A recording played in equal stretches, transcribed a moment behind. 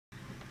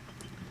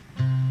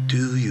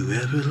Do you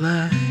ever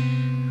lie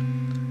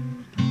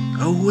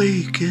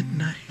awake at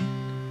night,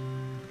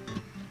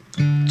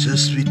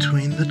 just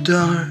between the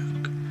dark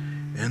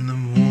and the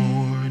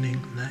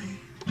morning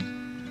light,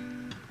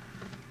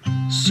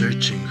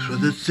 searching for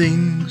the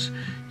things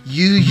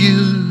you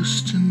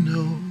used to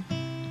know,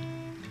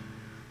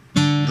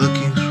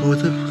 looking for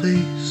the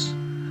place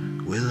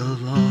where the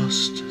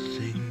lost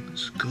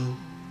things go?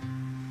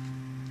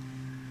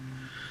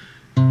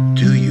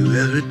 Do you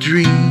ever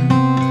dream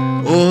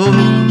or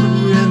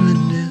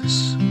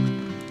reminisce,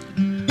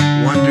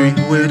 wondering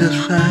where to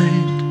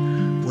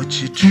find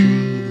what you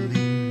truly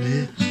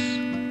miss?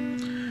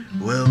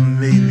 Well,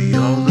 maybe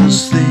all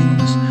those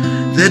things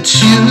that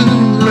you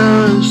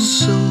love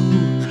so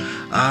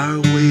are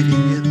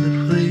waiting in the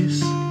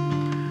place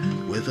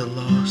where the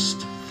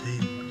lost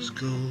things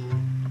go.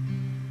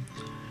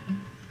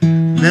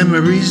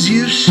 Memories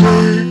you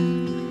shared,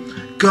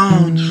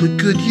 gone for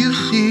good you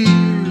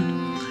feared,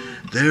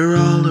 they're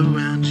all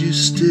around you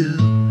still,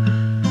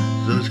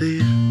 though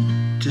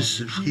they've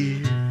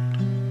disappeared.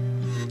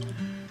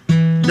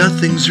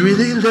 Nothing's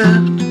really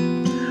left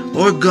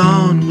or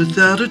gone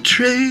without a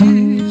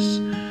trace.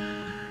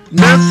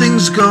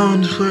 Nothing's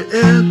gone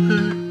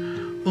forever,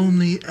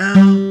 only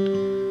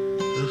out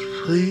of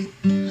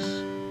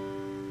place.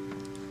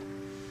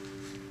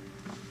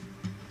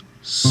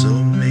 So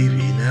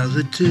maybe now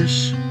the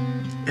dish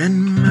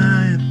and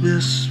my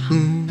best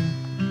spoon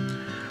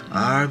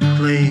are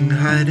playing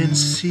hide and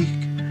seek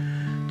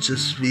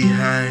just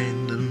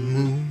behind the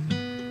moon,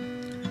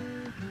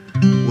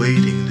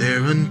 waiting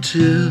there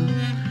until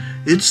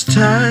it's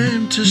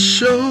time to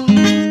show.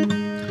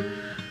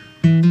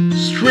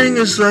 Spring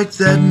is like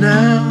that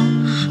now,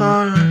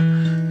 far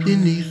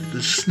beneath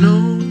the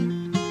snow,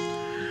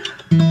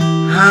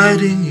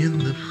 hiding in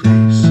the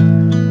place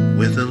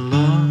where the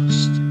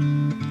lost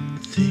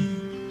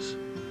things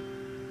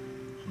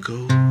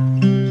go.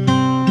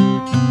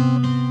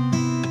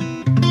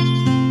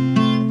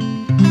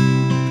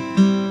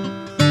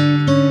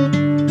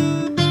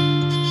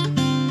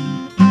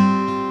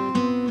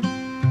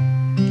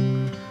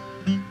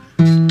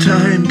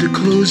 Time to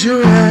close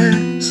your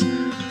eyes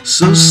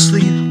so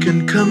sleep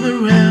can come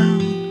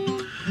around,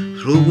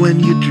 for when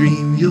you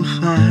dream you'll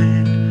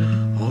find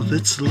all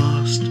that's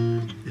lost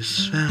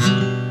is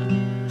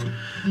found.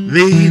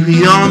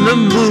 Maybe on the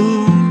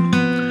moon,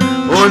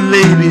 or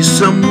maybe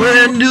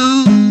somewhere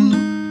new.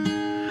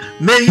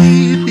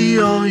 Maybe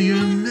all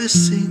you're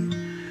missing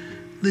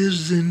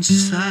lives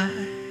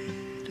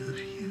inside of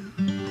you.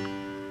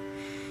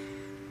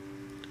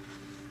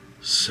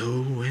 So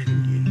when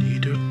you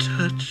need her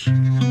touch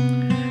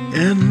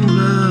and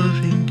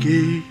loving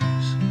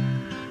gaze,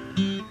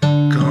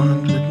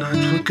 gone but not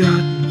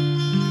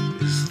forgotten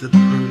is the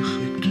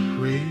perfect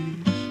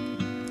phrase.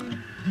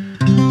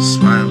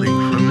 Smiling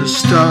from the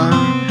star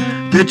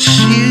that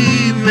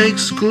she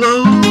makes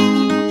glow,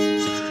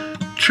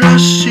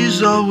 trust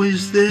she's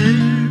always there,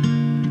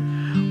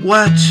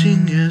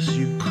 watching as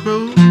you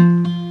grow.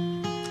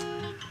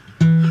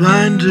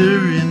 Find her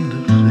in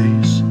the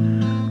place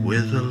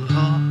where the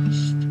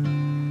lost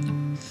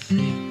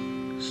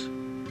things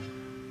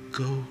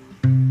go.